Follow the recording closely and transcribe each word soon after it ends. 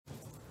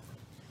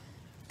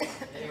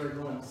we're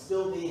going to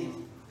still be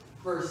in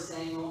 1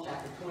 Samuel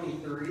chapter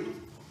 23.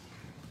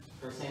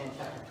 1 Samuel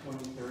chapter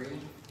 23.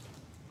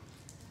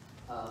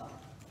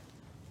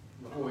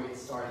 Before we get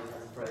started,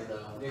 let's pray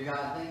though. Dear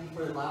God, thank you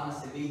for allowing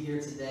us to be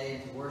here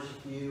today and to worship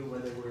you,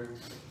 whether we're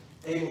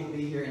able to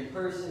be here in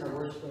person or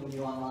worshiping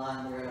you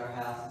online here at our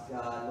houses,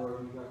 God.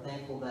 Lord, we are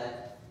thankful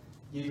that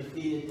you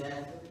defeated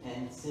death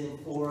and sin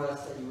for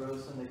us, that you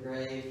rose from the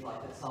grave,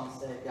 like the song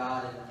said,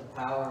 God, and that the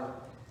power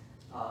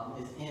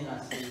is in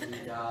us through you,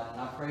 God.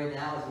 And I pray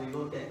now as we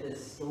look at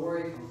this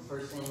story from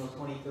 1 Samuel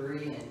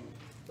 23 and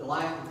the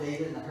life of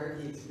David and the hurt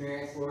he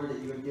experienced, Lord, that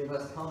you would give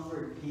us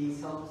comfort and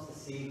peace, help us to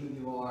see who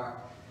you are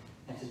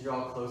and to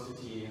draw closer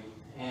to you.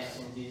 And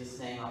in Jesus'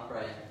 name I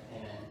pray.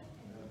 Amen.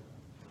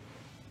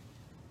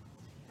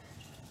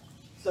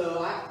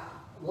 So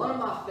one of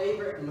my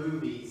favorite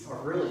movies,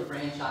 or really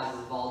franchises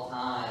of all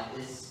time,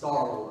 is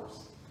Star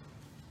Wars.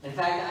 In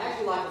fact, I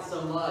actually like it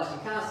so much, I'm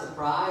kind of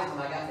surprised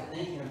when I got to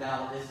thinking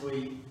about it this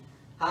week,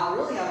 how I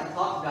really haven't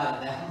talked about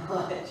it that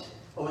much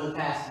over the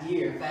past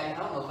year. In fact,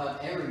 I don't know if I've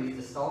ever used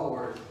a Star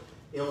Wars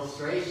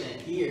illustration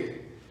here,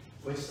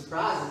 which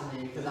surprises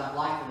me because I've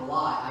liked it a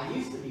lot. I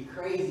used to be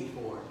crazy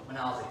for it when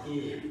I was a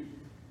kid.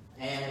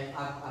 And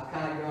I've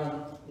kind of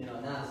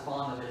grown, not as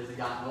fond of it as I've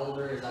gotten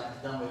older, as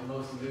I've done with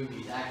most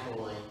movies,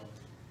 actually.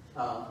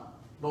 But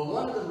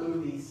one of the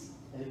movies,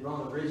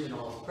 one of the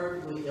originals,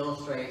 perfectly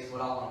illustrates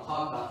what I want to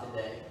talk about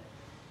today.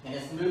 And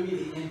it's the movie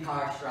The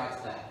Empire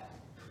Strikes Back.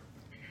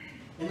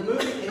 In the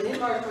movie The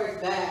Empire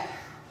Strikes Back,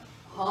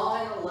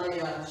 Han,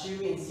 Leia,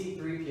 Chewie, and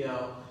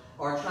C-3PO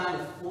are trying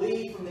to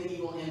flee from the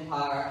evil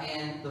Empire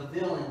and the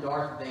villain,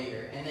 Darth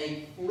Vader. And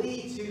they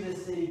flee to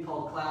this city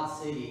called Cloud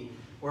City,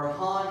 where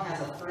Han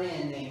has a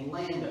friend named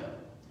Lando.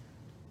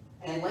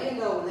 And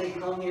Lando, when they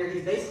come here,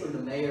 he's basically the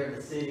mayor of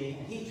the city,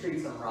 and he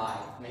treats them right.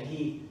 I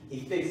mean, he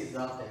fixes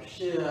up their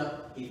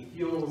ship, he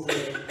fuels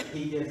it,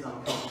 he gives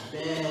them comfy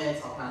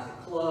beds, all kinds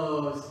of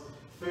clothes,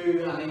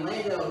 food. I mean,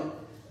 Lando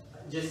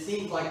just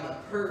seems like the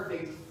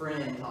perfect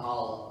friend to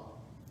all of them.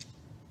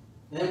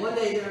 And then one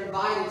day they're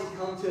invited to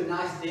come to a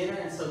nice dinner,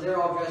 and so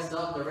they're all dressed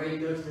up, they're ready to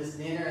go to this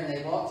dinner, and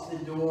they walk to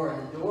the door,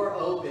 and the door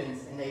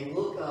opens, and they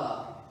look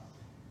up,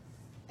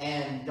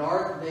 and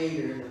Darth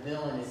Vader, the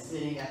villain, is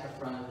sitting at the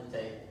front of the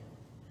table.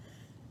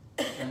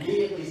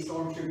 Immediately,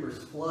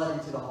 stormtroopers flood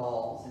into the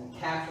halls and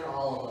capture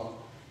all of them.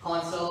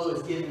 Han Solo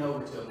is given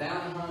over to a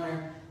bounty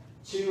hunter.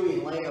 Chewie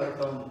and Leia are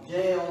thrown to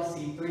jail.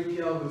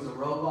 C-3PO, who's a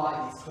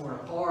robot, gets torn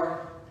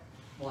apart.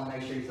 I want to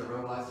make sure he's a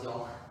robot so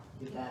y'all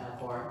get that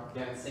apart if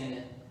you haven't seen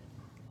it.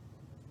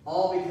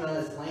 All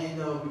because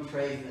Lando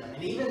betrays them.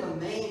 And even the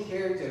main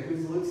character,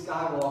 who's Luke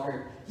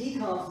Skywalker, he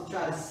comes to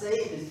try to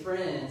save his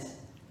friends.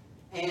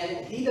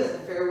 And he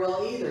doesn't fare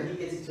well either. He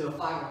gets into a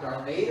fight with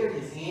Darth Vader,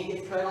 his hand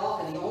gets cut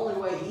off, and the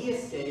only way he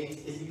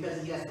escapes is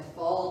because he has to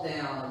fall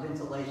down a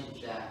ventilation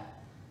shaft,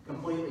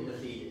 completely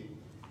defeated.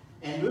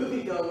 And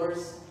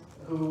moviegoers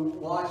who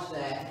watch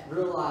that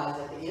realize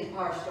that The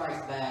Empire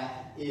Strikes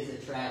Back is a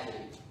tragedy.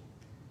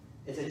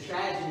 It's a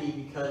tragedy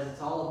because it's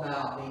all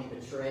about being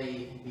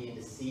betrayed, being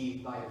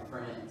deceived by your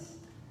friends.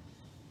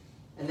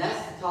 And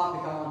that's the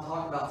topic I want to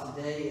talk about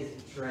today,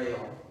 is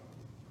betrayal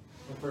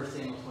in 1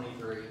 Samuel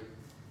 23.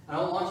 I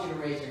don't want you to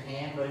raise your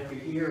hand, but if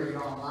you're here or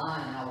you're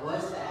online, and I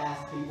was to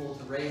ask people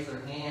to raise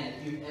their hand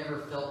if you've ever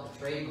felt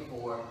betrayed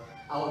before,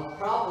 I would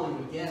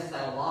probably guess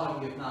that a lot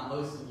of you, if not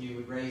most of you,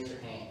 would raise your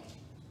hand.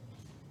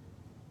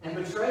 And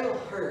betrayal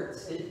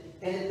hurts.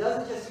 And it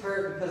doesn't just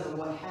hurt because of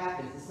what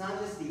happens. It's not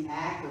just the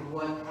act of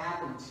what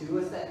happened to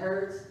us that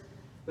hurts.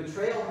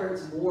 Betrayal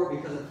hurts more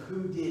because of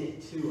who did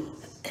it to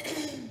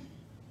us.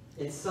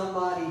 It's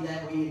somebody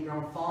that we had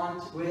grown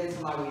fond with,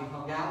 somebody we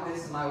hung out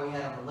with, somebody we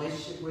had a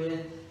relationship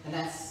with. And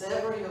that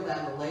severing of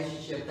that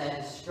relationship,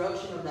 that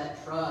destruction of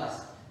that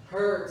trust,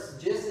 hurts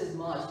just as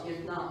much,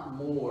 if not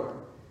more,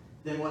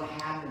 than what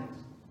happened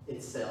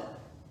itself.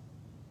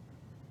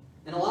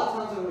 And a lot of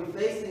times when we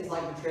face things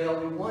like betrayal,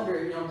 we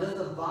wonder, does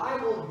the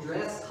Bible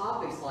address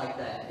topics like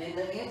that? And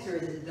the answer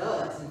is it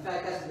does. In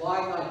fact, that's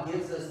why God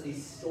gives us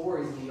these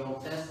stories in the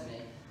Old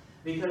Testament.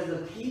 Because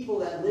the people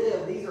that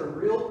live, these are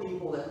real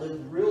people that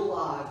live real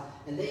lives,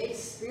 and they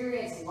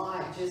experience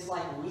life just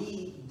like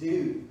we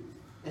do.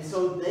 And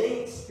so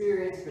they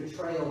experience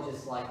betrayal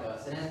just like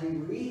us. And as we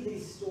read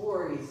these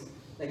stories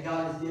that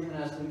God has given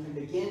us, we can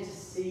begin to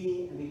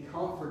see and be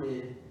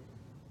comforted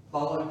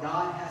by what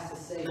God has to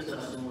say to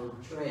us when we're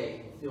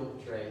betrayed and feel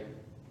betrayed.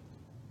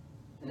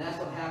 And that's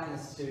what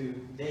happens to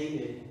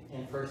David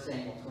in 1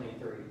 Samuel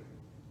 23.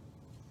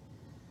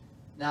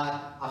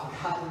 Now, I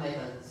forgot to make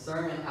a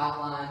sermon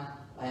outline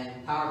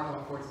and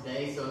PowerPoint for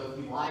today, so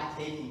if you like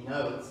taking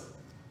notes,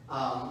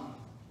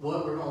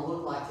 what we're going to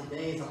look like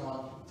today is I'm going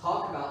to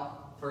talk about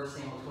 1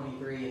 Samuel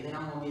 23, and then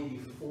I'm going to give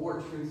you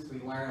 4 truths we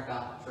learn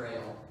about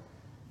betrayal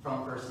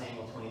from 1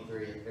 Samuel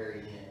 23 at the very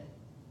end.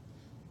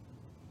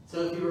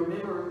 So if you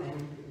remember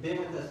and been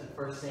with us in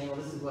 1 Samuel,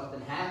 this is what's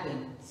been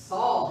happening.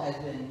 Saul has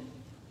been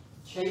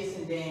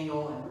chasing David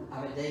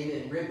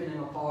and ripping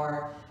him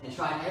apart and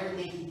trying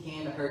everything he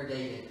can to hurt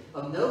David.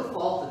 Of no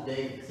fault of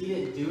David. He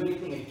didn't do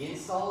anything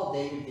against Saul.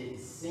 David didn't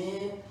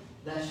sin.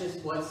 That's just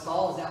what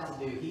Saul is out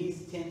to do.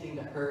 He's attempting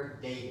to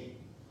hurt David.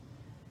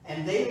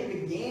 And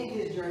David began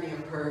his journey of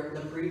hurt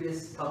the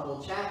previous couple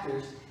of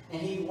chapters.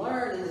 And he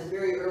learned in this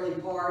very early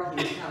part,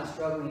 he was kind of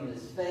struggling in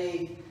his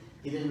faith.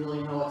 He didn't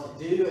really know what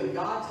to do. And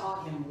God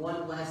taught him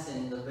one lesson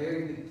in the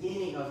very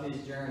beginning of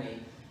his journey.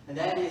 And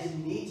that is, you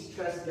need to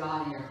trust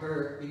God in your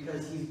hurt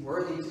because He's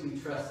worthy to be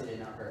trusted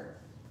in our hurt.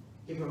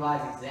 He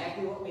provides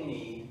exactly what we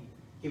need.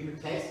 He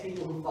protects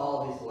people who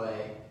follow His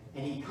way.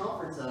 And He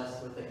comforts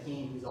us with a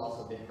king who's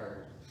also been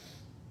hurt.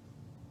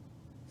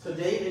 So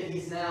David,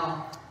 he's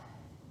now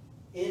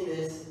in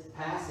this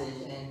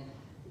passage, and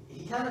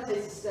he kind of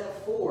takes a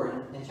step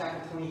forward. In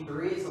chapter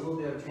 23, it's a little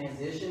bit of a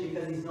transition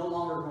because he's no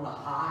longer going to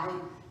hide.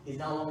 He's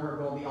no longer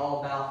going to be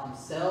all about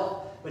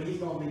himself, but he's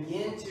going to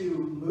begin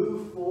to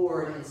move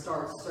forward and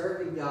start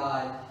serving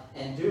God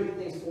and doing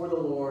things for the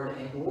Lord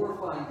and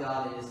glorifying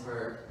God in his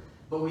hurt.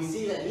 But we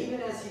see that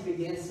even as he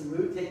begins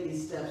to take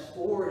these steps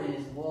forward in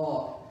his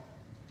walk,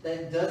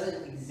 that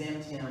doesn't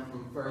exempt him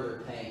from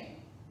further pain,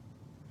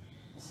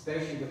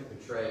 especially with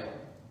betrayal.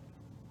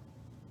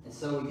 And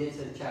so we get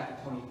to chapter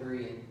 23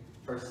 in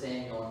 1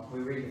 Samuel, and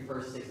we read the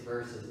first 6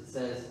 verses. It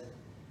says,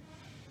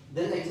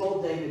 "Then they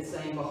told David,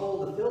 saying,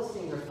 Behold, the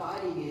Philistines are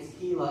fighting against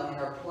Keilah and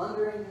are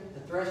plundering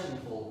the threshing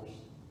floors.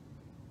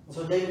 And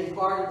so David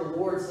inquired of the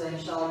Lord,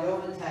 saying, Shall I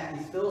go and attack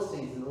these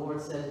Philistines? And the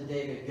Lord said to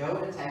David, Go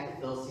and attack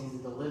the Philistines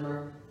and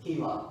deliver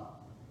Keilah.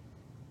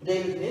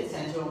 David then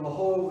said to him,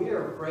 Behold, we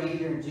are afraid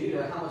here in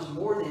Judah. How much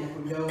more then if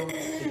we go to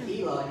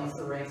Keilah against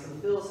the ranks of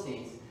the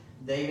Philistines?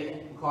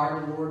 David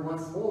inquired of the Lord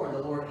once more, and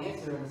the Lord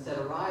answered him and said,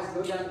 Arise,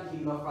 go down to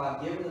Keilah, for I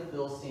have given the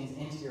Philistines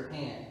into your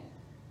hand.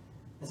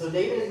 And so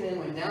David and his men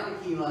went down to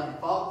Keilah and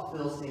fought the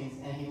Philistines,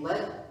 and he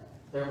led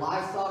their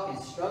livestock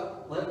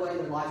and led away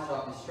their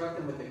livestock and struck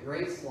them with a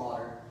great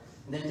slaughter.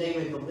 And then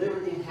David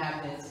delivered the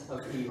inhabitants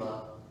of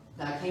Keilah.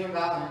 Now it came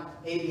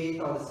about when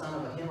Abiathar the son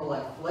of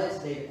Ahimelech fled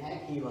to David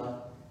at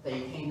Keilah, that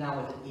he came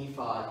down with an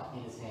ephod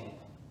in his hand."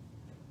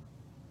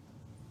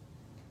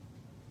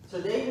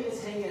 So David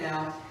is hanging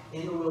out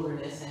in the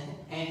wilderness,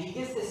 and he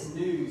gets this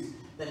news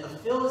that the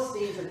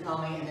Philistines are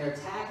coming and they're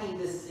attacking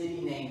this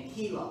city named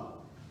Keilah.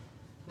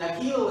 Now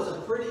Keilah was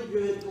a pretty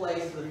good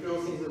place for the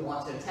Philistines to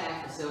want to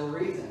attack for several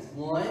reasons.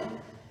 One,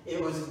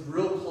 it was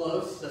real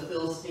close to the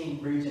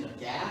Philistine region of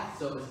Gath,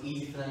 so it was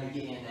easy for them to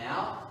get in and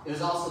out. It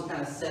was also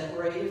kind of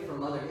separated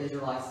from other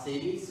Israelite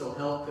cities, so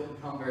help couldn't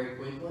come very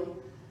quickly.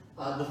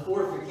 The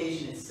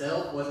fortification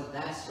itself wasn't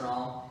that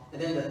strong.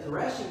 And then the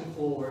threshing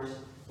floors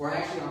were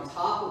actually on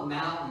top of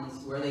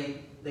mountains where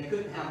they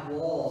couldn't have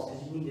walls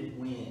because you needed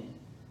wind.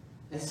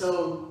 And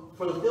so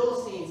for the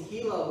Philistines,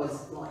 Keilah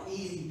was like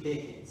easy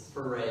pickings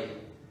for raid.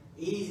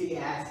 Easy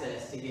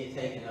access to get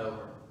taken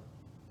over.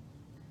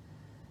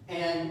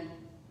 And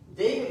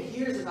David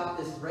hears about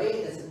this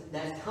raid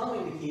that's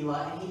coming to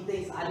Keilah, and he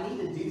thinks, I need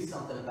to do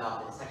something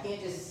about this. I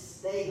can't just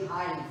stay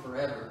hiding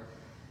forever.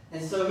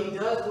 And so he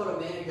does what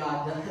a man of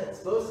God is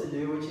supposed to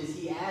do, which is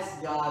he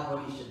asks God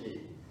what he should do.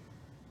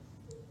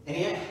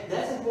 And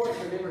that's important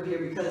to remember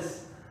here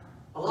because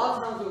a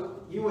lot of times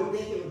you would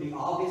think it would be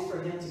obvious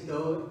for him to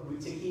go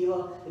to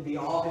Keilah. It would be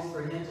obvious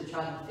for him to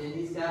try to defend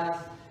these guys.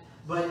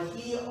 But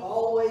he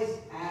always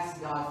asks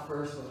God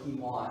first what he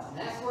wants. And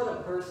that's what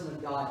a person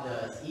of God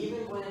does.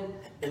 Even when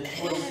the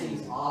choice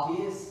seems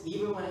obvious,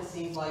 even when it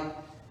seems like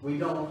we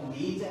don't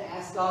need to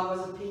ask God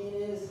what his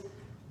opinion is,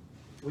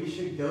 we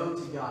should go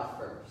to God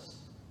first.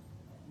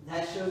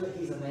 That shows that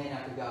he's a man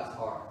after God's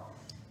heart.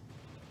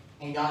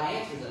 And God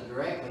answers him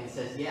directly and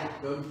says, yeah,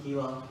 go to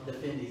Keilah,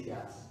 defend these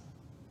guys.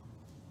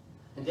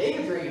 And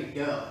David's ready to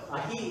go.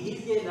 Like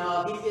he's getting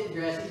up, he's getting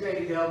dressed, he's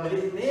ready to go, but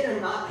his men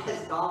are not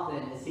as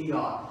confident as he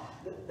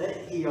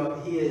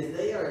is.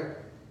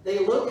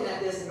 They're looking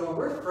at this and going,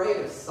 we're afraid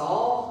of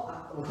Saul.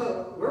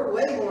 We're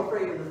way more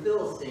afraid of the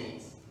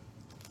Philistines.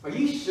 Are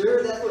you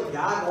sure that's what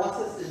God wants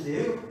us to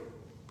do?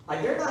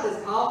 Like, they're not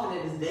as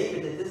confident as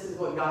David that this is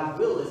what God's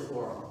will is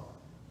for them.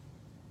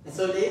 And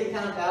so David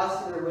kind of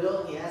bows to their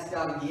will, and he asks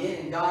God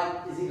again, and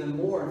God is even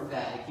more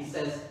emphatic. He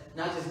says,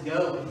 not just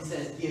go, but he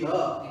says, get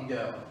up and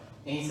go.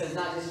 And he says,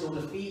 not just you'll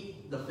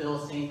defeat the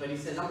Philistines, but he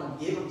says, I'm going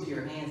to give them to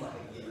your hands like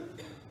a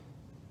gift.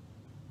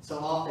 So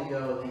off they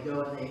go,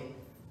 and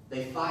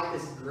they fight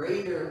this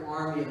greater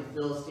army of the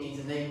Philistines,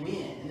 and they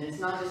win. And it's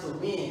not just a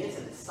win, it's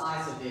a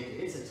decisive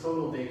victory. It's a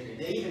total victory.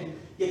 They even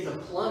get to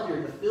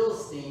plunder the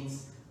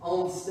Philistines'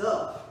 own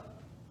stuff.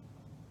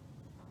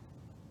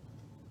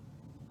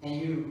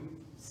 And you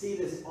see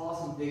this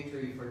awesome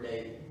victory for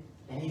David.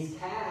 And he's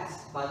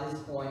cast by this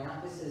point,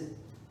 not just as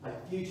a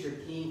future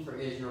king for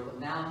Israel, but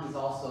now he's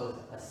also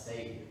a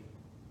savior.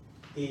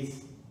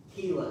 He's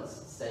Keilah's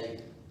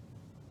savior.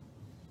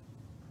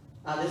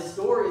 Now this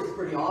story is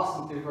pretty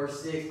awesome through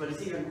verse 6, but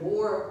it's even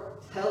more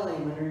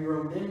telling when we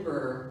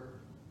remember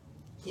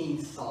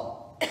King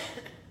Saul.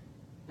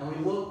 And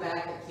we look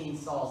back at King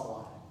Saul's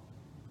life.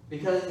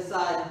 Because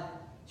inside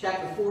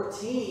chapter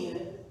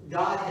 14,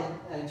 God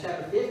had, in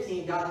chapter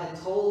 15, God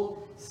had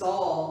told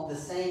Saul the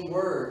same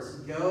words,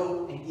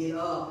 go and get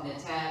up and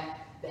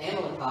attack the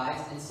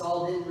Amalekites, and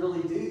Saul didn't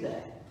really do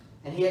that.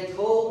 And he had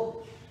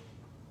told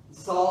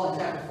Saul in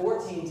chapter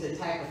 14 to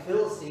attack the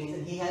Philistines,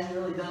 and he hadn't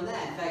really done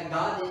that. In fact,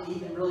 God didn't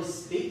even really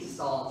speak to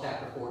Saul in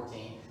chapter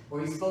 14,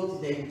 where he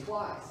spoke to David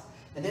twice.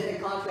 And then the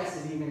contrast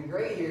is even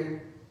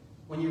greater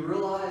when you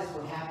realize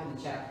what happened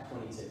in chapter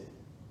 22.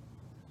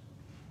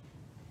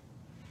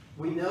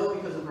 We know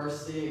because of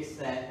verse 6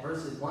 that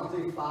verses 1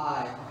 through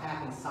 5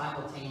 happen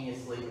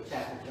simultaneously with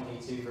chapter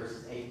 22,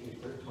 verses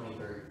 8 through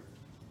 23.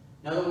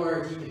 In other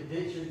words, you can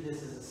picture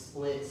this as a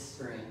split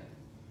screen.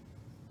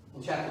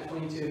 In chapter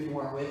 22, if you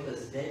weren't with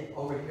us,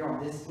 over here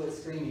on this split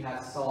screen you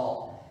have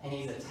Saul, and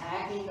he's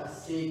attacking a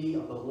city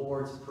of the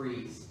Lord's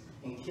priests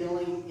and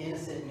killing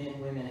innocent men,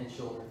 women, and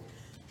children.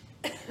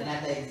 And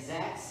at the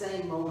exact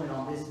same moment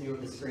on this view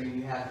of the screen,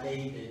 you have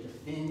David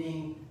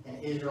defending an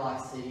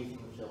Israelite city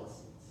from the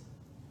Philistines.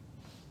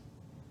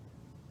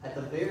 At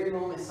the very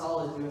moment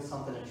Saul is doing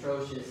something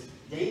atrocious,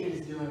 David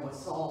is doing what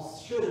Saul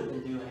should have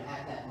been doing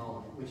at that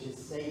moment, which is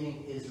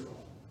saving Israel.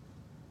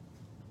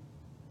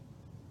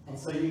 And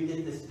so you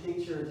get this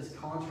picture, this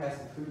contrast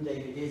of who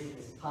David is at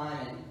this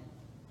time, and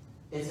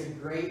it's a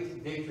great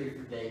victory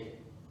for David.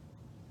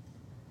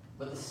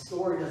 But the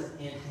story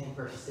doesn't end in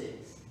verse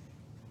 6.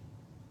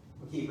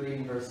 We keep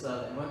reading verse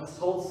 7. When it was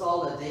told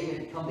Saul that David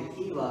had come to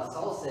Keilah,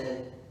 Saul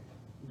said,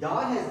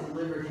 God has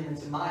delivered him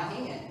into my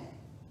hand,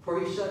 for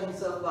he shut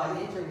himself by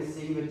entering the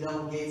city with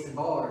double gates and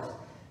bars.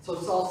 So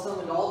Saul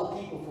summoned all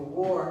the people for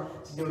war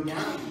to go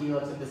down to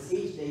Keilah to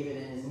besiege David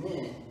and his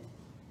men.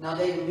 Now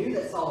David knew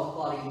that Saul was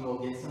plotting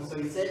evil against him, so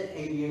he said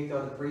to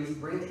Abiathar the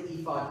priest, bring the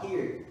ephod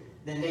here.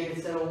 Then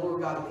David said, O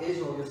Lord God of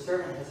Israel, your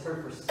servant has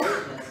heard for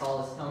certain that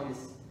Saul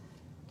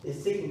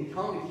is seeking to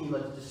come to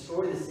Keilah to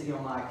destroy the city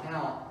on my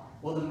account.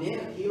 Will the men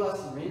of Keilah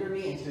surrender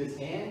me into his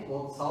hand?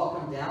 Will Saul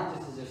come down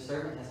just as your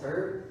servant has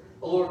heard?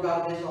 O Lord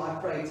God of Israel,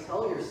 I pray,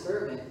 tell your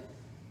servant.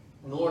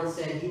 And the Lord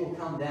said, he will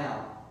come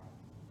down.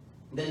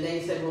 And then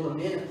David said, will the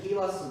men of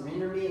Keilah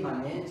surrender me and my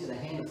men into the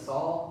hand of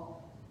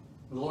Saul?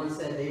 And the Lord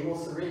said, they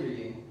will surrender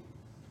you.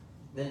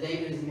 Then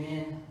David and his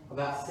men,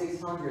 about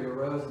 600,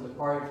 arose and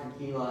departed from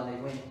Keilah, and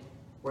they went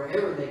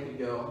wherever they could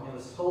go. And it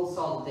was told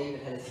Saul that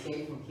David had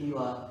escaped from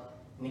Keilah,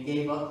 and he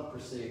gave up the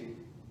pursuit.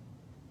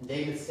 And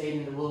David stayed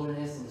in the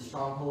wilderness and the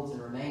strongholds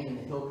and remained in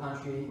the hill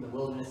country in the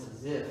wilderness of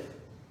Ziph.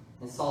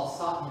 And Saul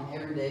sought him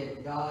every day,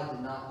 but God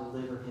did not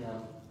deliver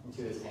him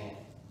into his hand.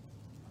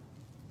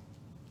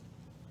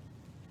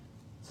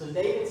 So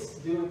David's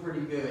doing pretty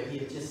good. He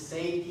had just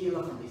saved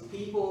Keilah from these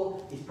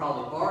people. He's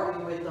probably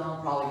bargaining with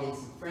them, probably getting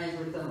some friends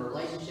with them,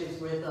 relationships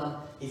with them.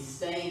 He's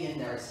staying in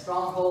their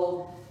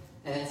stronghold.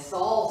 And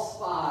Saul's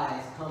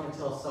spies come and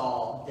tell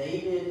Saul,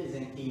 David is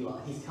in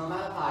Keilah. He's come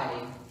out of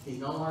hiding. He's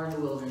no longer in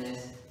the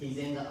wilderness. He's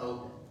in the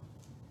open.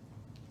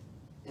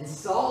 And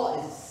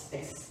Saul is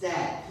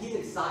ecstatic. He's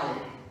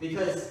excited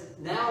because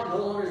now no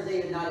longer is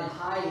David not in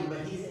hiding,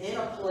 but he's in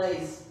a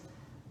place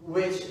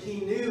which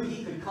he knew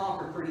he could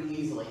conquer pretty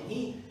easily.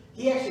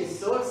 He actually is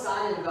so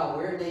excited about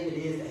where David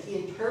is that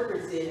he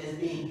interprets it as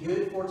being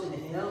good fortune to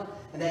him,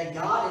 and that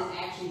God is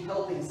actually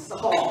helping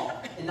Saul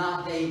and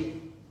not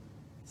David.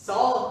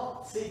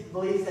 Saul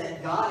believes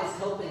that God is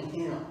helping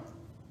him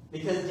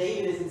because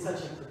David is in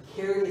such a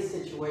precarious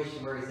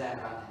situation where he's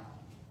at right now.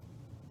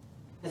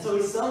 And so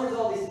he summons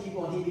all these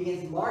people and he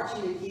begins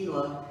marching to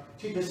Keilah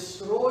to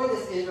destroy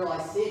this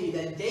Israelite city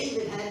that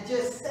David had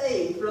just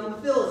saved from the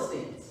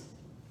Philistines.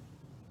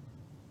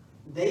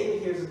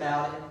 David hears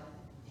about it.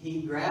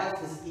 He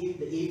grabs the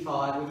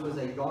ephod, which was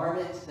a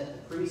garment that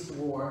the priests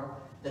wore,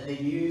 that they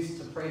used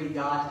to pray to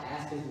God to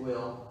ask his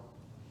will.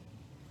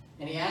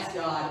 And he asks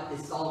God,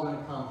 is Saul going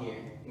to come here?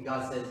 And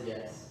God says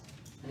yes.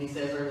 And he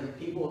says, are the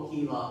people of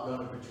Keilah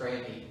going to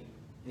betray me?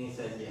 And he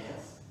says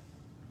yes.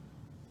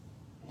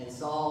 And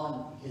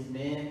Saul and his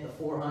men, the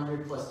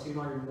 400 plus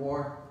 200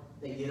 more,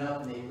 they get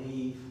up and they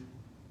leave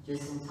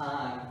just in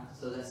time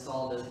so that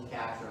Saul doesn't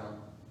capture them.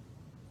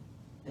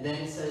 And then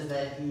it says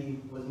that he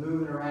was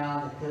moving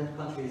around the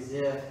country of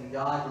Ziph, and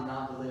God did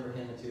not deliver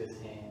him into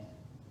his hand.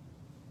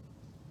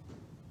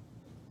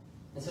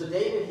 And so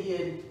David,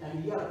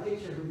 you got a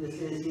picture of who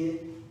this is.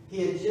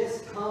 He had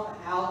just come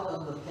out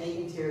of the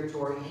pagan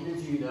territory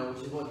into Judah,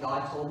 which is what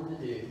God told him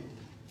to do.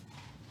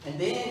 And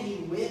then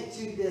he went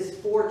to this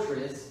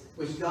fortress,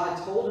 which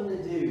God told him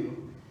to do.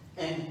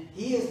 And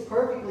he is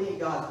perfectly in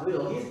God's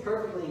will. He is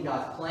perfectly in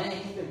God's plan.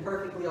 He's been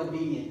perfectly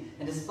obedient.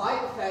 And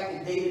despite the fact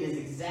that David is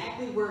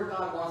exactly where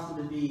God wants him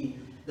to be,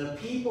 the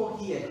people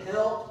he had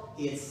helped,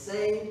 he had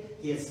saved,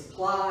 he had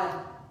supplied,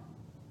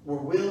 were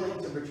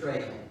willing to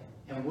betray him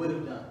and would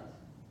have done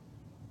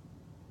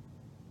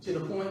it. To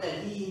the point that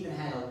he even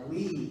had to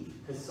leave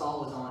because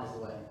Saul was on his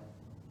way.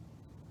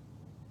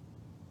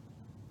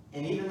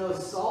 And even though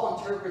Saul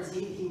interprets,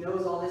 he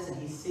knows all this and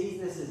he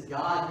sees this as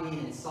God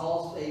being in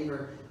Saul's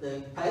favor,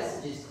 the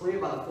passage is clear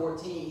by the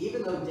 14.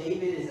 Even though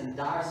David is in a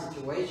dire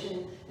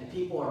situation and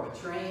people are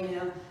betraying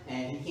him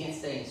and he can't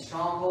stay in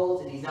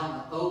strongholds and he's out in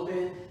the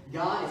open,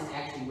 God is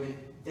actually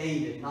with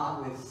David,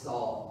 not with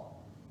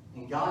Saul.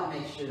 And God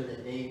makes sure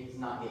that David does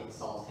not get in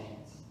Saul's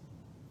hands.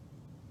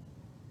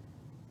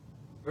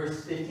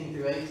 Verses 15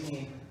 through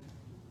 18,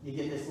 you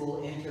get this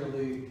little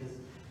interlude because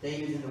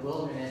David's in the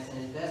wilderness,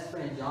 and his best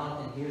friend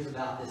Jonathan hears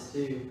about this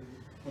too.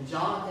 And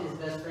Jonathan, his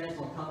best friend, is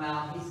going to come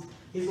out.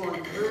 He's going to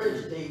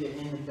encourage David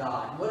in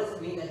God. And what does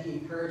it mean that he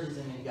encourages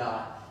him in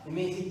God? It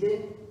means he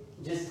didn't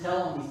just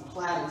tell him these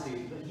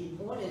platitudes, but he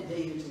pointed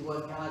David to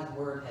what God's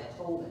word had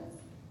told him.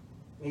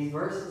 In these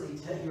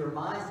verses, he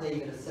reminds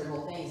David of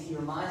several things. He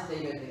reminds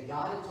David that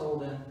God had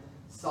told him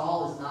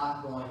Saul is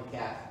not going to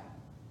capture him.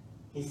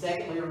 He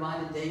secondly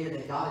reminded David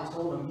that God had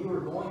told him, you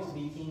were going to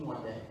be king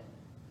one day.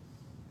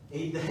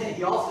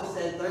 He also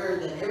said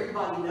third that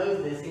everybody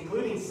knows this,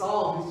 including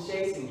Saul who's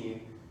chasing you.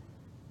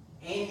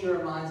 And he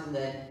reminds him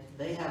that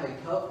they have a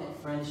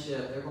covenant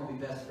friendship. They're going to be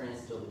best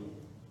friends till the end.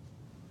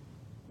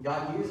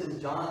 God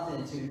uses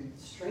Jonathan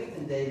to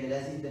strengthen David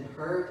as he's been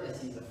hurt,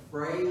 as he's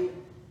afraid.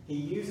 He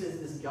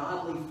uses this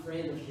godly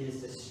friend of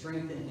his to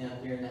strengthen him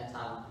during that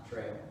time of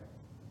betrayal.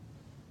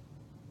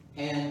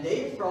 And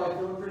David's probably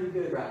feeling pretty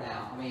good right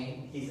now. I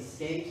mean, he's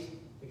escaped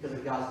because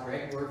of God's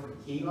direct word from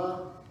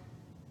Keilah.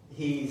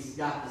 He's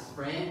got this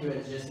friend who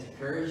had just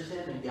encouraged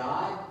him in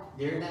God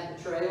during that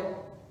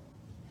betrayal.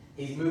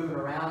 He's moving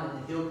around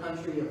in the hill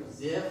country of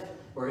Ziph,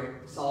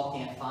 where Saul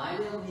can't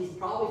find him. He's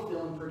probably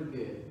feeling pretty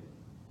good.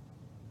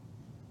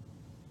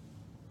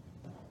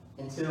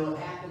 Until it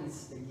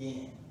happens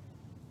again.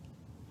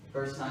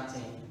 Verse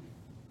 19.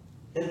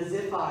 Then the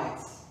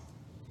Ziphites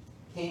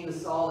came to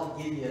Saul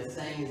at Gibeah,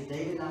 saying, is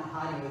David not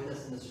hiding with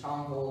us in the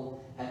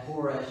stronghold at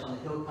Horesh on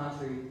the hill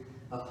country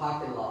of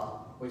Pakilah,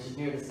 which is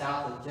near the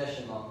south of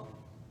Jeshimon?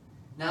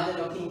 Now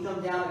then, O king,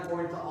 come down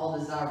according to all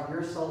desire of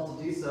your soul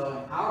to do so,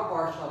 and our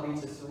part shall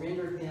be to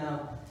surrender him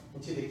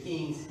into the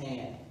king's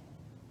hand.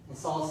 And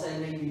Saul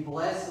said, may you be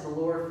blessed of the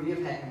Lord, for you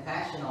have had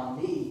compassion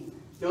on me.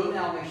 Go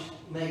now,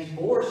 make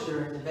more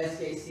sure to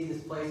investigate, see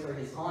this place where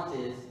his haunt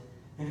is,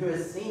 and who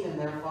has seen him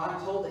there, for I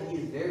am told that he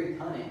is very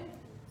cunning.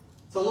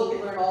 So look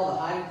and learn all the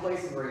hiding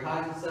places where he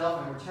hides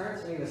himself, and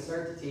return to me with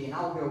certainty, and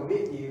I will go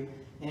with you.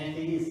 And if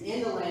he is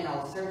in the land, I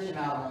will search him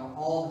out among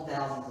all the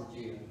thousands of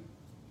Judah.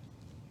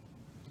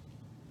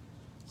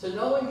 So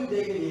knowing who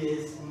David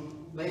is,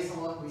 and based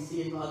on what we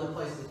see in other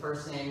places of 1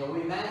 Samuel,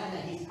 we imagine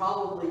that he's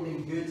probably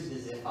been good to the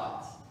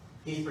Ziphites.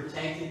 He's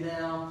protected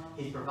them,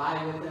 he's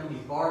provided with them,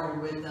 he's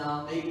bartered with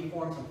them, maybe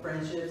formed some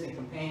friendships and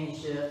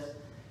companionships,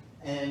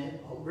 and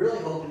really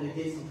hoping to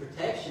get some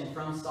protection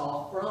from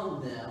Saul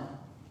from them.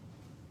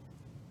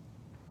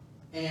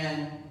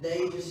 And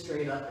they just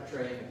straight up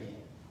betray him again.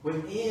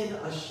 Within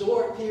a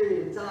short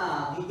period of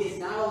time, he gets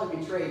not only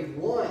betrayed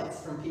once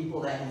from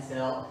people that he's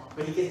helped,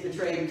 but he gets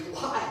betrayed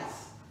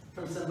twice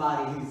from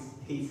somebody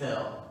he's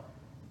helped.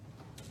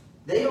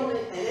 They don't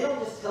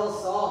just tell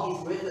Saul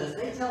he's with us.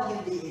 They tell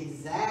him the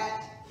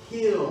exact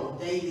hill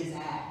David's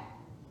at.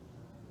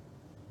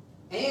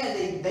 And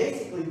they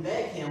basically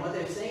beg him. What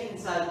they're saying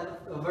inside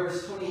of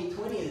verse 20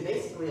 is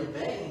basically a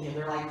begging him.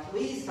 They're like,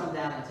 please come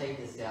down and take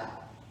this guy.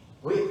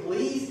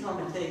 Please come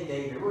and take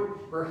David.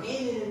 We're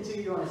handing him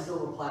to you on a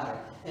silver platter.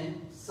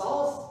 And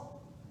Saul's,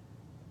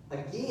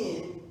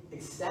 again,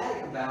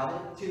 ecstatic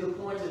about it to the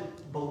point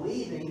of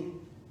believing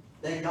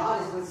that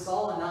God is with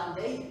Saul and not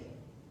David.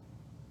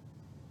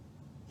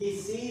 He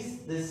sees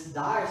this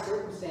dire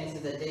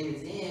circumstances that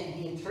David's in, and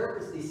he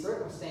interprets these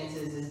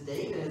circumstances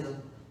as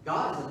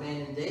God has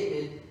abandoned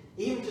David,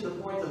 even to the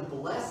point of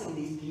blessing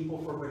these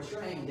people for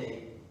betraying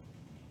David.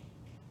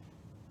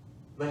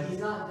 But he's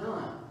not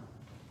done.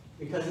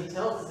 Because he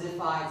tells the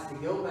Ziphites to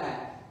go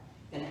back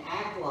and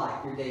act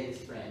like you're David's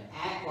friend.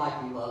 Act like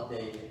you love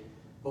David.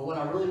 But what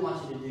I really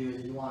want you to do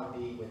is you want to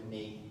be with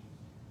me.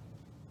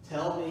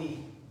 Tell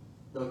me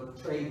the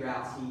trade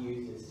routes he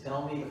uses.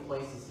 Tell me the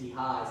places he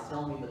hides.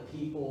 Tell me the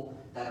people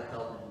that are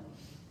helping him.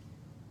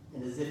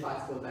 And the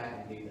Ziphites go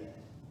back and do that.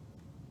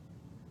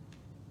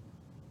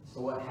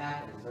 So what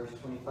happens? Verse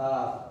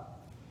 25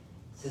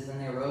 says, then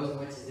they arose and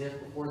went to Ziph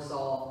before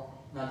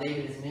Saul. Now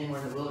David and his men were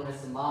in the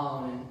wilderness of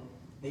Maon, and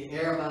the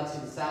Arabah to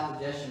the south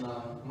of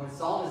Jeshimon. And when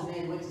Saul and his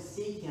men went to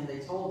seek him, they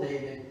told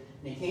David,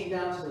 and he came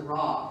down to the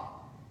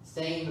rock,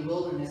 staying in the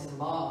wilderness of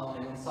Maon.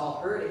 And when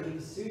Saul heard it, he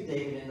pursued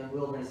David in the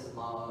wilderness of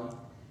Maon.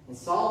 And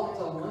Saul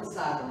went on one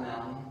side of the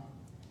mountain,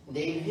 and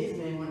David and his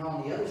men went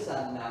on the other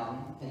side of the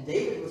mountain. And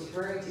David was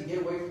hurrying to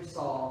get away from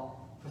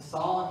Saul, for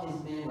Saul and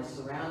his men were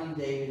surrounding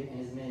David and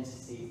his men to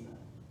seize them.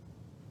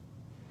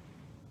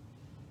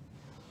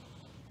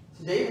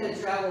 So David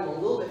had traveled a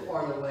little bit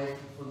farther away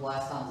from the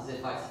last time the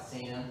Ziphites had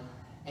seen him.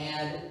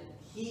 And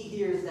he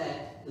hears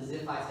that the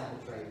Ziphites have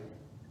betrayed him.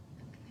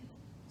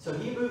 So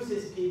he moves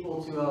his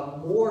people to a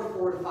more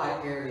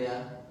fortified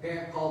area,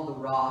 apparently called the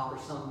Rock, or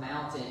some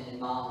mountain in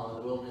Maon,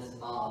 the wilderness of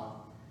Maon.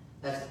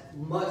 That's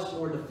much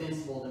more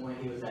defensible than where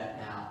he was at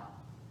now.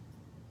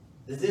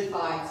 The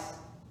Ziphites,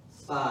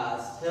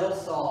 spies, tell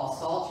Saul.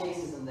 Saul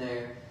chases them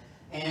there.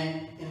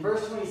 And in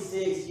verse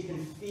 26, you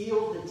can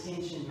feel the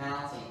tension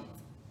mounting.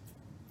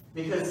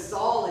 Because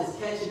Saul is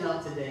catching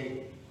up to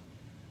David.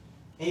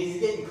 And he's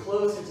getting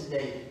closer to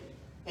David.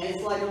 And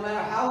it's like no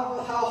matter how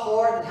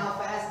hard and how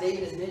fast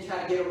David has been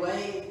trying to get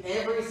away,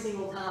 every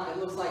single time it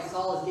looks like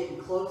Saul is getting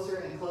closer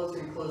and closer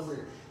and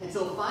closer.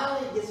 Until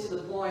finally it gets to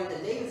the point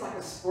that David's like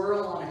a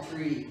squirrel on a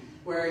tree.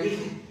 Where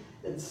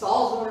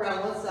Saul's going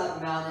around one side of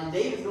the mountain and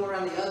David's going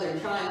around the other,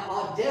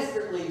 trying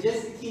desperately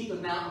just to keep the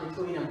mountain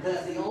between them.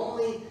 Because the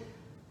only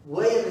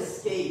way of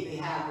escape they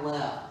have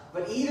left.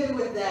 But even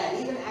with that,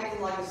 even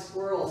acting like a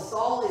squirrel,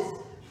 Saul is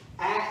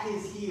at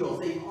his heels.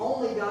 They've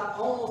almost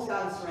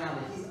got him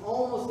surrounded. He's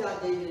almost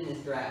got David in his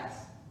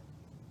grasp.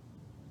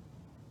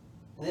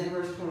 And then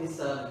verse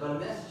 27, but a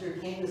messenger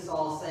came to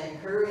Saul saying,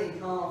 hurry and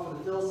come, for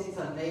the Philistines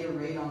have made a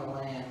raid on the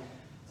land.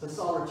 So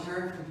Saul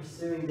returned from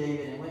pursuing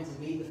David and went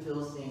to meet the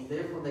Philistines.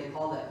 Therefore they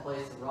called that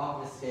place the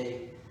Rock of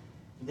Escape.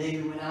 And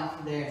David went out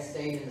from there and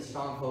stayed in the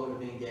stronghold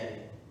of En-Gedi.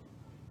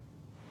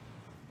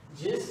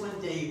 Just when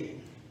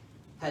David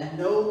had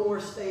no more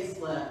space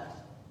left,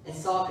 and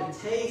Saul could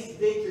taste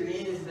victory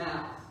in his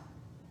mouth,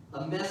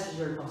 a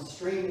messenger comes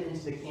streaming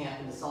into the camp,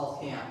 into Saul's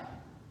camp.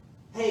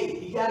 Hey,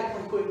 you got to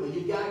come quickly.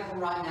 You've got to come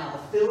right now.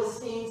 The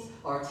Philistines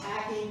are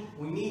attacking.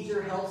 We need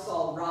your help,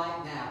 Saul,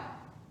 right now.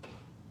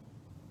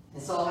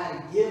 And Saul had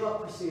to give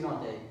up pursuit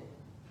on David.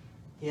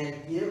 He had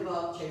to give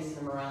up chasing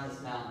them around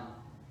this mountain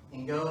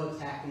and go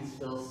attack these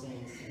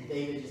Philistines. And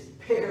David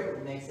just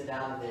barely makes it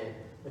out of there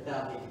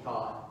without getting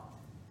caught.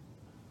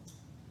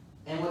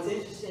 And what's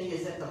interesting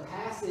is that the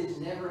passage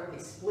never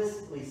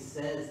explicitly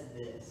says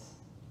this.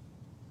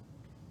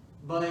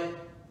 But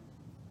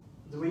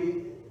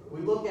we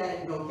look at it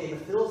and go, okay,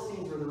 the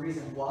Philistines were the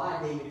reason why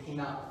David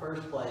came out in the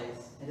first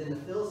place. And then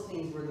the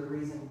Philistines were the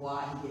reason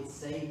why he gets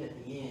saved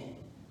at the end.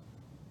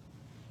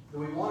 Do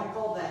we want to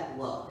call that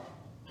luck?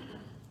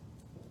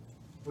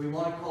 Do we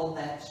want to call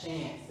that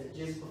chance that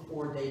just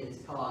before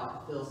David's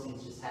caught, the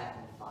Philistines just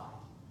happened to fight?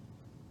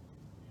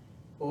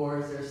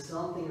 Or is there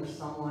something or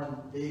someone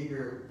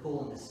bigger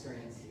pulling the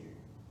strings here?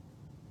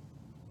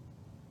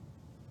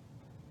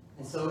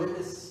 And so in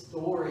this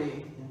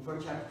story,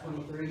 in chapter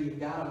 23, you've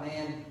got a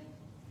man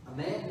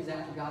who's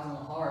after God's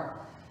own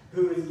heart,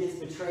 who gets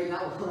betrayed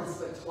not once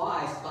but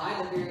twice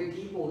by the very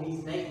people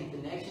he's making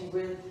connections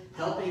with,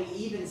 helping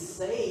even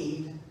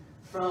save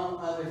from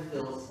other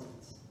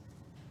Philistines.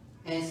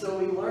 And so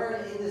we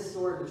learn in this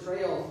story of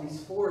betrayal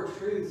these four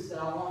truths that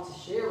I want to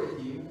share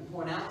with you and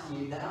point out to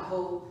you that I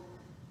hope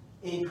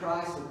in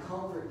Christ will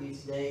comfort you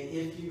today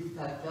if you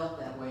have felt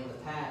that way in the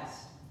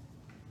past.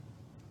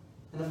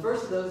 And the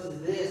first of those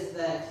is this,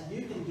 that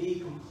you can be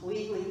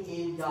completely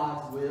in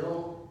God's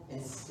will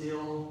and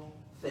still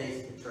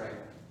face betrayal.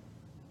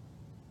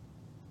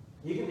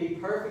 You can be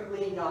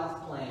perfectly in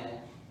God's plan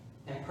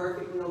and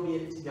perfectly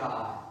obedient to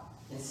God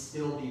and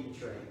still be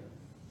betrayed.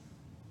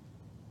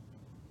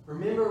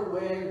 Remember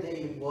where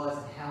David was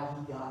and how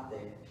he got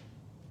there.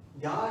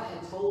 God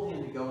had told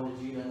him to go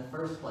into Judah in the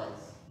first place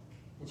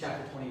in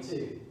chapter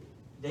 22.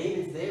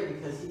 David's there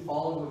because he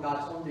followed what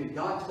God told him to do.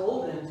 God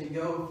told him to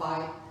go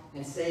fight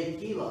and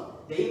save Keilah.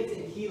 David's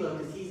in Keilah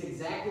because he's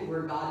exactly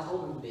where God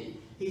told him to be.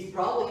 He's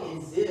probably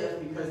in Ziph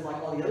because, like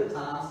all the other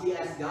times, he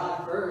asked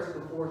God first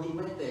before he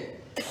went there.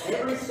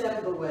 Every step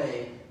of the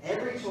way,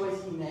 every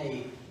choice he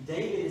made,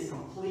 David is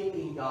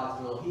completely in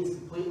God's will. He is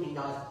completely in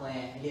God's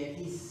plan, and yet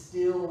he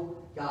still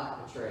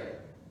got betrayed.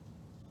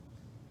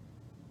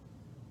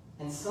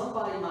 And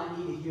somebody might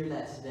need to hear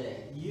that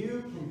today.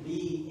 You can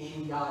be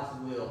in God's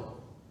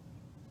will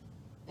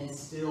and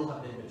still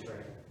have been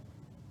betrayed.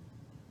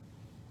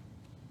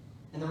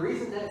 And the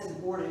reason that's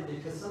important is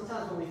because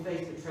sometimes when we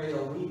face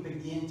betrayal, we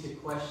begin to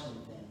question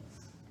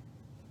things.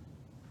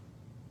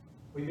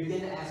 We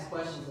begin to ask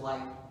questions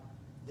like,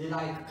 did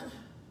I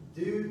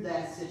do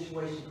that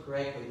situation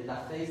correctly? Did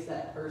I face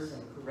that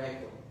person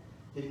correctly?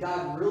 Did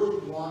God really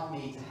want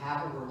me to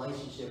have a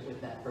relationship with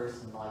that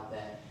person like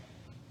that?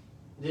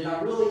 Did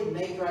I really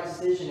make the right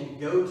decision and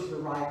go to the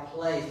right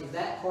place? Was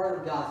that part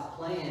of God's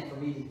plan for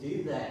me to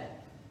do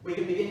that? We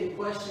can begin to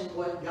question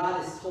what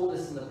God has told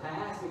us in the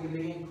past. We can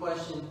begin to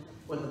question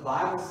what the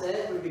Bible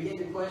says. We begin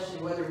to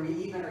question whether we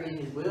even are in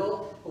His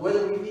will, or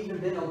whether we've even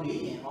been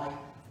obedient. Like,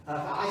 if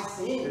I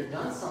sinned or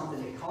done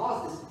something that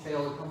caused this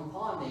betrayal to come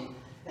upon me.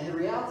 And the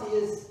reality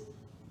is,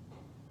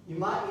 you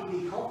might need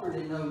to be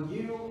comforted and know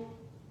you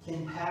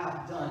can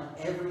have done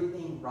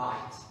everything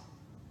right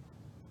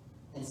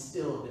and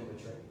still have been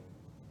betrayed.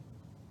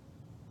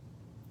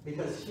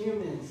 Because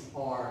humans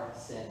are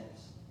sinners.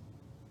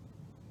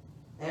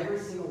 Every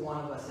single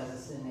one of us has a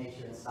sin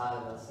nature inside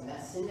of us. And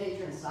that sin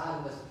nature inside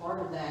of us, part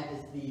of that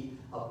is the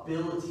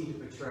ability to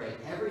betray.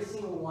 Every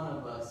single one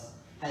of us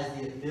has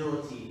the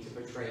ability to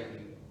betray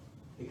people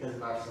because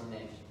of our sin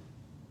nature.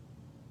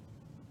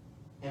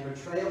 And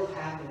betrayal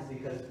happens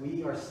because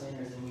we are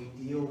sinners and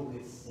we deal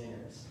with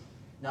sinners.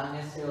 Not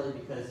necessarily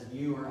because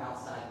you are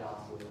outside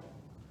God's will.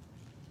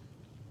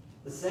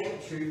 The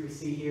second truth we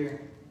see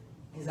here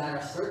is that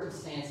our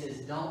circumstances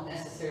don't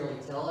necessarily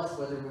tell us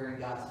whether we're in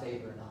God's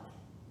favor or not.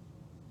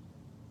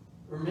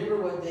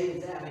 Remember what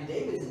David's at. I mean,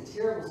 David's in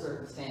terrible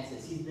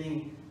circumstances. He's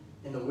being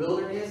in the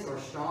wilderness or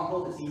a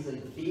stronghold that's easily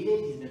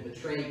defeated. He's been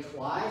betrayed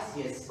twice.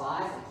 He has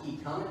spies that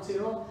keep coming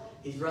to him.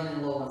 He's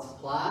running low on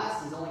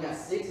supplies. He's only got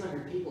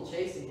 600 people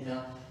chasing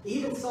him.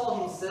 Even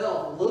Saul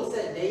himself looks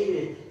at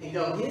David and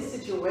goes, his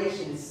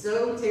situation is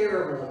so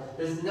terrible,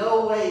 there's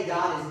no way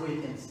God is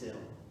with him still.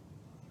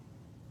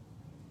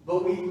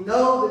 But we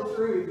know the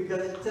truth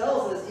because it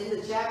tells us in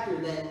the chapter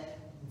that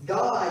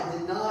God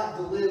did not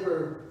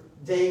deliver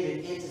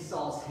David into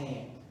Saul's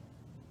hand.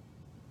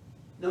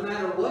 No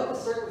matter what the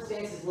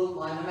circumstances looked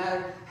like, no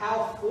matter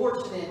how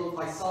fortunate it looked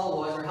like Saul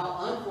was or how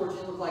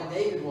unfortunate it looked like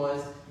David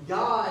was,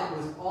 God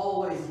was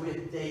always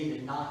with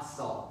David, not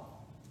Saul.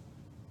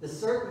 The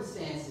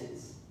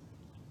circumstances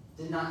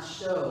did not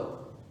show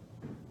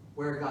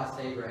where God's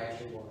favor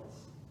actually was.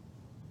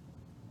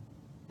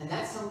 And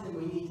that's something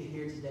we need to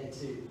hear today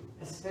too,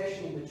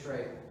 especially in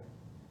betrayal.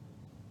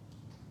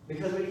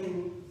 Because we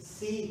can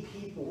see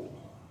people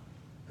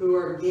who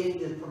are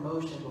getting the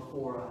promotion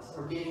before us,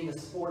 or getting the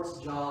sports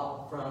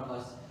job in front of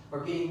us,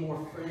 or getting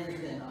more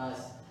friends than us.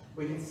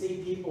 We can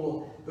see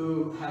people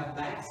who have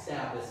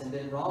backstabbed us and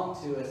been wrong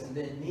to us and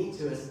been mean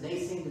to us, and they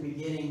seem to be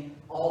getting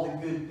all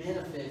the good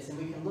benefits. And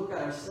we can look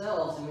at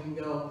ourselves and we can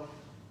go,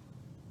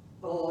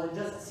 oh, it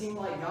doesn't seem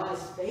like God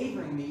is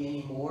favoring me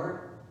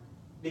anymore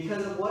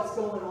because of what's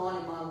going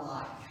on in my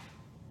life.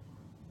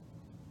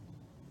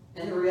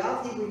 And the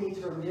reality we need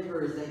to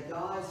remember is that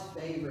God's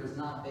favor is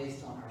not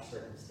based on our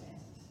circumstances.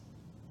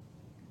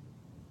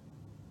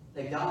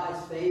 That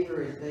God's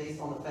favor is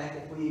based on the fact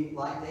that we,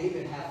 like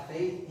David, have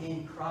faith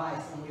in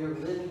Christ and we are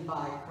living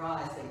by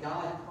Christ. That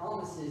God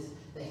promises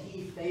that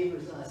He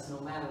favors us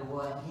no matter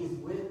what. He's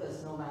with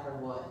us no matter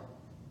what.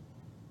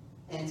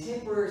 And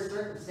temporary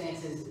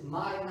circumstances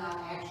might not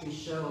actually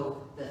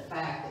show the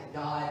fact that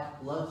God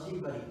loves you,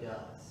 but He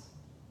does.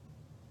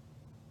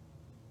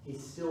 He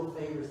still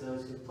favors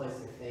those who place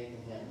their faith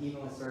in Him,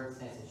 even when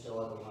circumstances show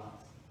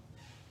otherwise.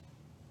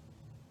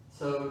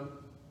 So,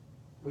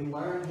 we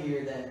learn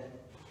here that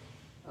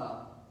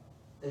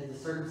the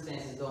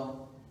circumstances don't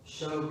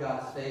show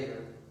God's favor.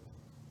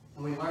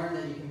 And we learn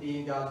that you can be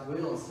in God's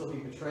will and still be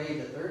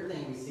betrayed. The third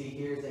thing we see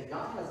here is that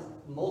God has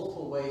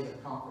multiple ways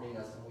of comforting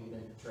us when we've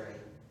been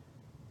betrayed.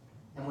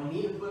 And we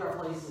need to put our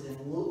places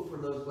and look for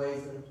those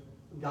ways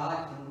that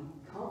God can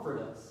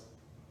comfort us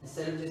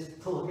instead of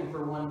just looking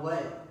for one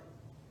way.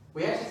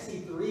 We actually see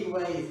 3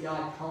 ways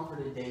God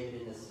comforted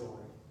David in this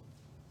story.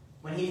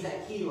 When he's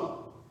at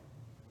Keilah,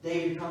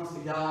 David comes to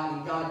God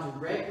and God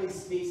directly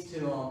speaks to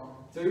him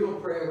through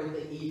a prayer with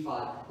the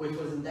ephod, which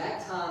was in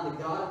that time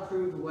the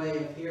God-approved way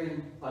of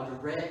hearing a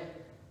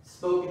direct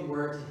spoken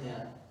word to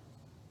him.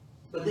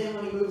 But then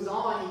when he moves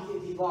on,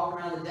 he's walking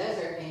around the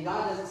desert, and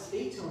God doesn't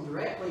speak to him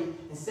directly.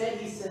 Instead,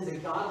 He sends a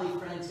godly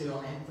friend to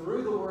him, and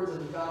through the words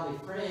of the godly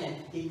friend,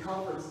 He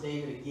comforts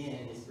David again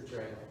in his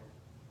betrayal.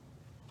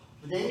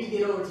 But then you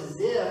get over to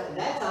Ziph, and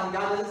that time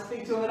God doesn't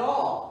speak to him at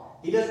all.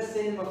 He doesn't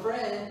send him a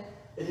friend,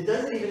 and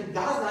God's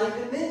not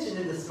even mentioned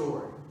in the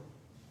story.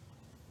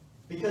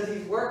 Because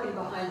He's working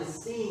behind the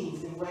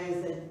scenes in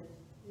ways that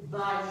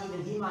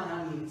He might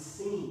not even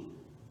see.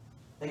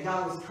 That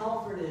God was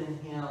comforting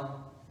him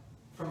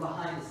from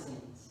behind the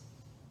scenes.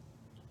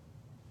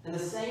 And the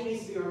same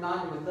needs to be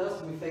reminded with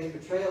us when we face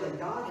betrayal, that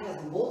God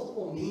has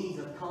multiple means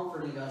of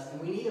comforting us,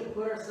 and we need to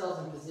put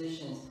ourselves in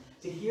positions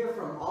to hear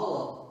from all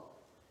of them.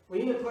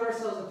 We need to put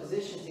ourselves in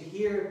positions to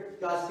hear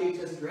God speak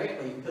to us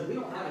directly, because we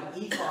don't have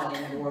an ephod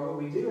anymore, but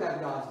we do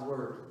have God's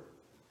Word.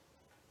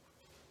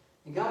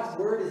 And God's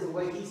Word is the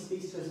way He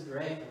speaks to us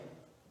directly.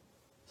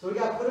 So we've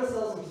got to put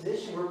ourselves in a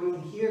position where we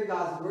can hear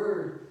God's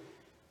Word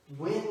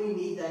when we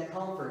need that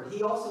comfort.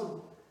 He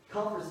also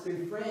comforts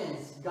through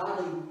friends,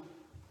 godly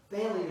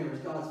family members,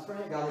 godly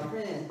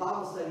friends,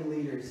 Bible study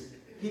leaders,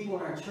 people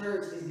in our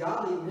church, these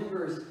godly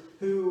members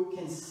who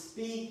can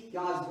speak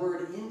God's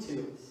Word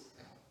into us.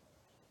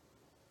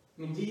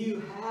 I mean, do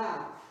you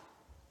have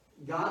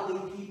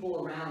godly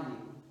people around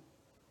you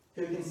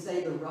who can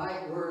say the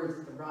right words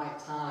at the right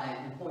time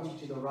and point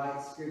you to the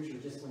right scripture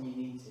just when you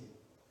need to?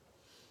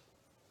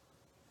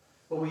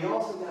 But we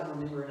also got to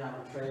remember in our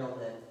betrayal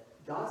that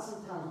God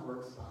sometimes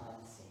works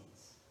behind the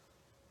scenes.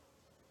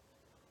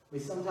 We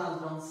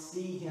sometimes don't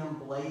see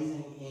Him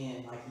blazing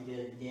in like He did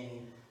at the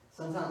beginning.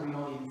 Sometimes we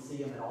don't even see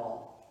Him at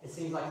all. It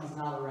seems like He's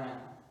not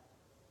around.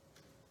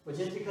 But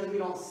just because we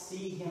don't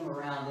see Him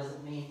around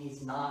doesn't mean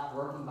He's not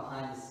working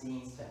behind the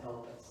scenes to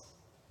help us.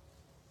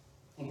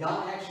 And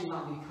God actually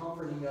might be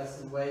comforting us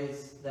in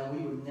ways that we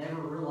would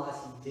never realize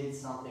He did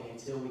something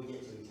until we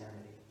get to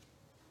eternity.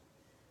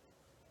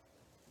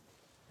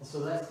 And so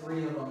that's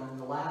 3 of them. And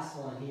the last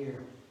one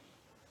here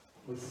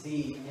we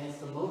see, and it's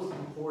the most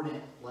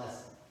important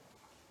lesson.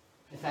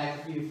 In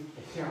fact,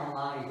 if you're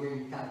online or here,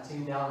 you kind of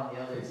tuned out on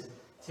the others,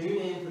 tune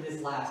in for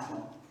this last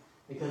one,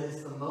 because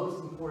it's the most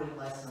important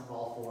lesson of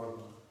all 4 of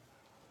them.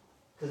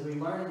 Because we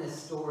learn in this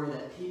story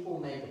that people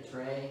may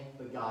betray,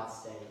 but God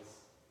stays.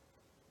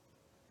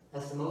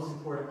 That's the most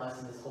important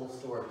lesson in this whole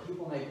story.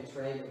 People may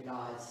betray, but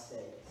God stays.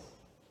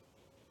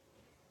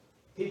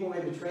 People may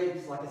betray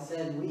because, like I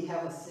said, we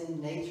have a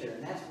sin nature,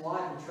 and that's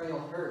why betrayal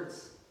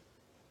hurts.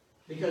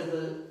 Because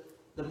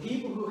the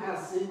people who have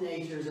sin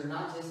natures are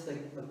not just the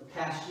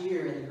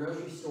cashier in the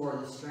grocery store,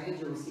 the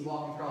stranger we see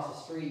walking across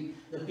the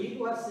street. The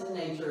people who have sin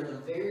nature are the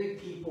very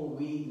people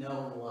we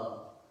know and love.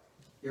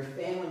 Your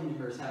family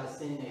members have a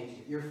sin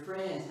nature. Your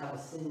friends have a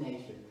sin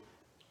nature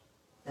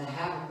that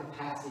have a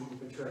capacity to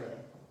betray.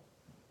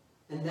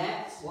 And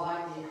that's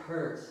why it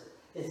hurts.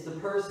 It's the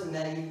person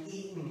that you've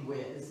eaten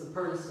with. It's the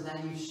person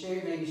that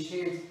you've maybe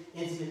shared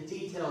intimate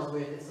details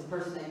with. It's the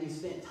person that you've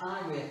spent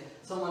time with.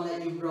 Someone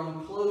that you've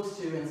grown close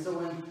to. And so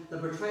when the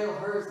betrayal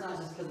hurts, not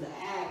just because of the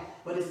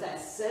act, but it's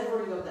that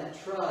severing of that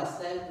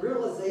trust, that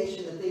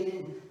realization that they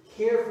didn't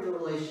care for the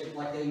relationship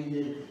like they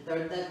did.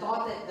 That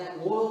thought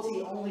that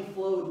loyalty only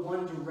flowed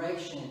one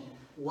direction,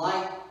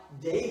 like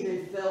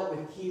David felt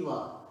with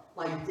Keilah.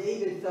 Like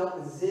David felt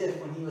with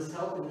Ziph when he was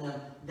helping them.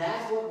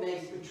 That's what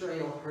makes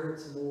betrayal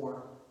hurts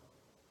more.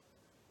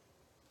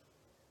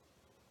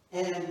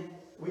 And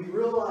we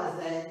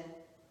realize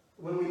that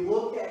when we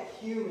look at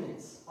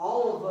humans,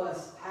 all of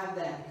us have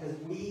that because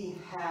we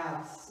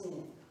have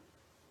sin.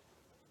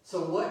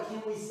 So what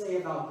can we say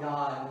about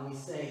God when we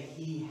say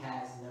He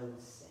has no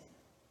sin?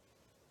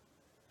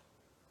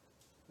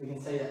 We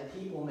can say that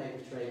people may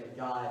betray, but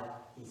God,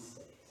 He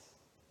stays.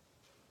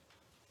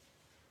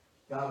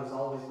 God was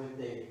always with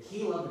David.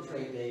 Keilah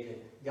betrayed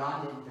David.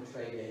 God didn't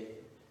betray David.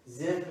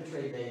 Ziph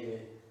betrayed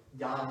David.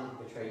 God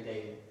didn't betray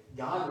David.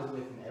 God was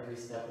with him every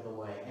step of the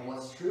way. And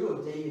what's true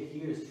of David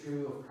here is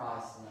true of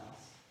Christ in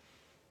us.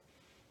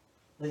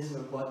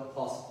 Listen to what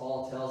Apostle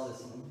Paul tells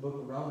us in the book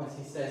of Romans.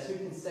 He says, "Who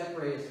can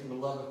separate us from the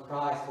love of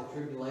Christ, or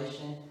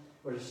tribulation,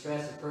 or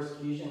distress, or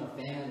persecution, or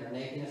famine, or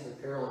nakedness, or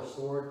peril, or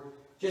sword?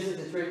 Just as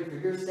it's written, for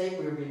your sake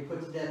we are being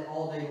put to death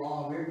all day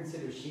long. We are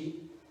considered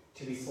sheep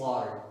to be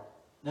slaughtered.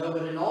 No,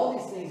 but in all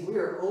these things we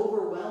are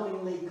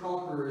overwhelmingly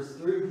conquerors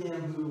through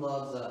Him who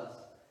loves us.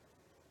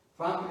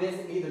 For I'm convinced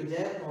that neither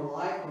death, nor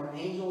life, nor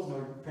angels,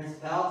 nor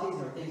principalities,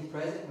 nor things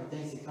present, nor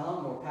things to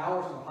come, nor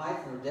powers, nor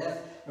height, nor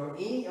depth, nor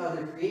any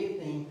other created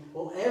thing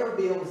will ever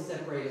be able to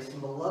separate us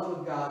from the love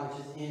of God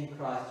which is in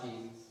Christ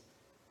Jesus.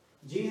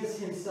 Jesus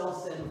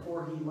Himself said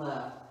before He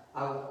left,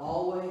 I will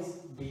always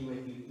be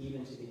with you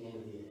even to the end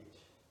of the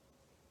age."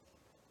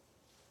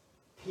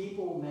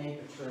 People may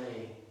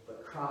betray,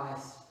 but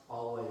Christ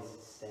always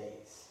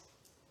stays.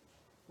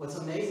 What's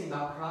amazing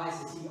about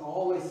Christ is He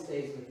always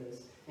stays with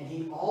us. And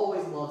He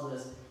always loves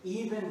us,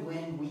 even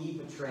when we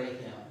betray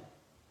Him.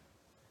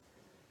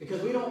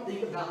 Because we don't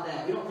think about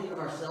that. We don't think of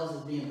ourselves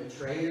as being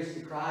betrayers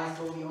to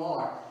Christ, but we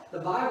are. The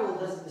Bible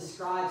doesn't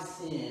describe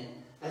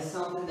sin as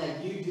something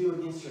that you do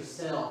against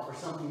yourself or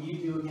something you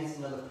do against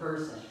another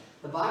person.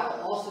 The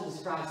Bible also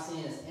describes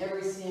sin as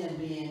every sin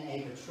being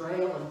a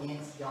betrayal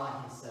against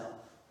God Himself.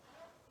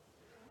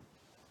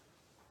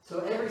 So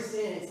every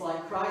sin, it's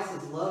like Christ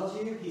has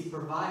loved you, He's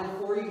provided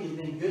for you, He's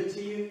been good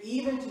to you,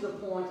 even to the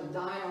point of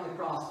dying on the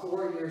cross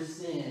for your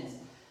sins.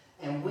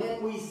 And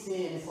when we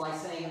sin, it's like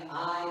saying,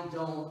 I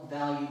don't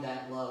value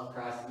that love,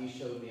 Christ, that you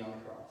showed me on the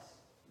cross.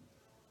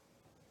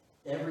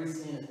 Every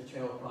sin is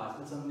betrayal of Christ.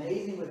 What's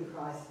amazing with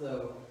Christ,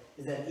 though,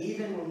 is that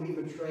even when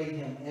we betray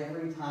Him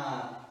every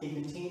time, He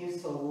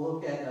continues to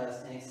look at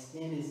us and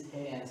extend His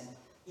hands,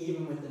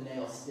 even with the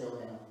nails still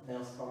in them,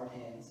 nail-scarred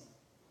hands.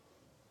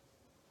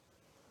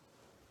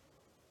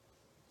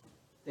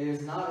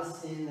 There's not a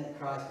sin that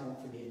Christ won't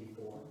forgive you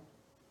for.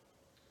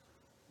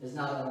 There's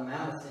not an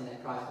amount of sin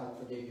that Christ won't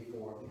forgive you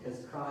for,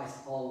 because Christ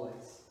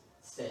always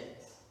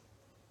stays.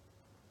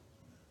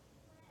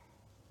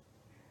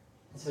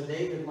 And so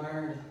David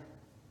learned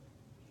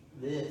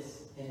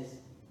this in his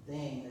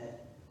thing,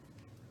 that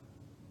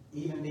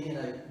even being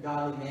a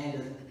godly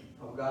man,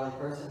 a godly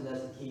person,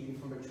 doesn't keep you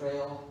from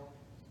betrayal.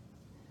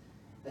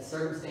 That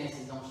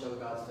circumstances don't show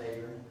God's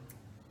favor.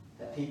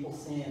 That people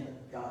sin,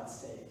 but God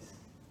stays.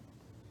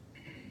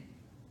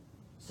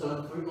 So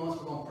in 3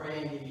 months, we're going to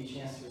pray and give you a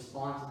chance to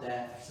respond to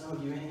that. For some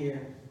of you in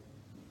here,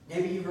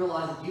 maybe you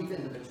realize that you've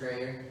been the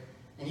betrayer,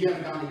 and you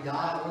haven't gone to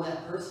God or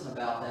that person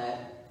about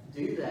that.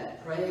 Do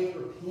that. Pray,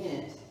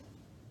 repent,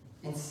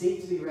 and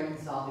seek to be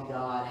reconciled to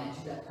God and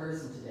to that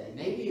person today.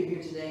 Maybe you're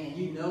here today and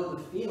you know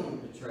the feeling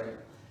of betrayal.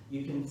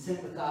 You can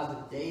sympathize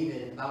with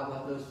David about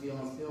what those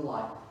feelings feel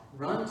like.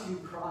 Run to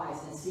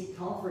Christ and seek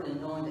comfort in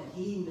knowing that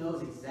He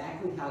knows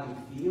exactly how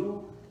you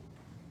feel,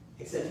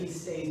 except He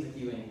stays with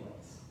you anyways.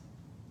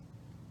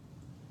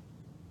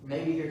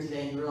 Maybe here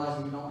today and you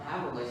realize you don't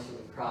have a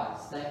relationship with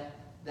Christ.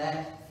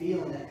 That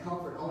feeling, that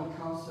comfort only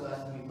comes to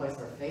us when we place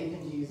our faith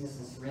in Jesus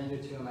and surrender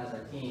to Him as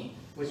our King,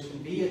 which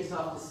can be a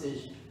tough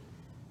decision,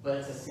 but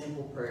it's a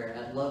simple prayer,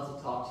 and I'd love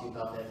to talk to you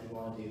about that if you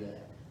want to do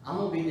that. I'm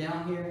going to be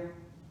down here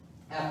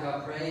after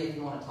I pray. If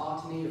you want to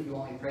talk to me, or if you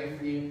want me to pray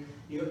for you,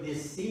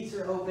 these seats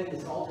are open,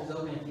 this altar is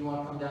open if you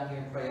want to come down here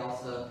and pray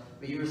also,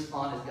 but you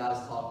respond as God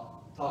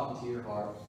is talking to your heart.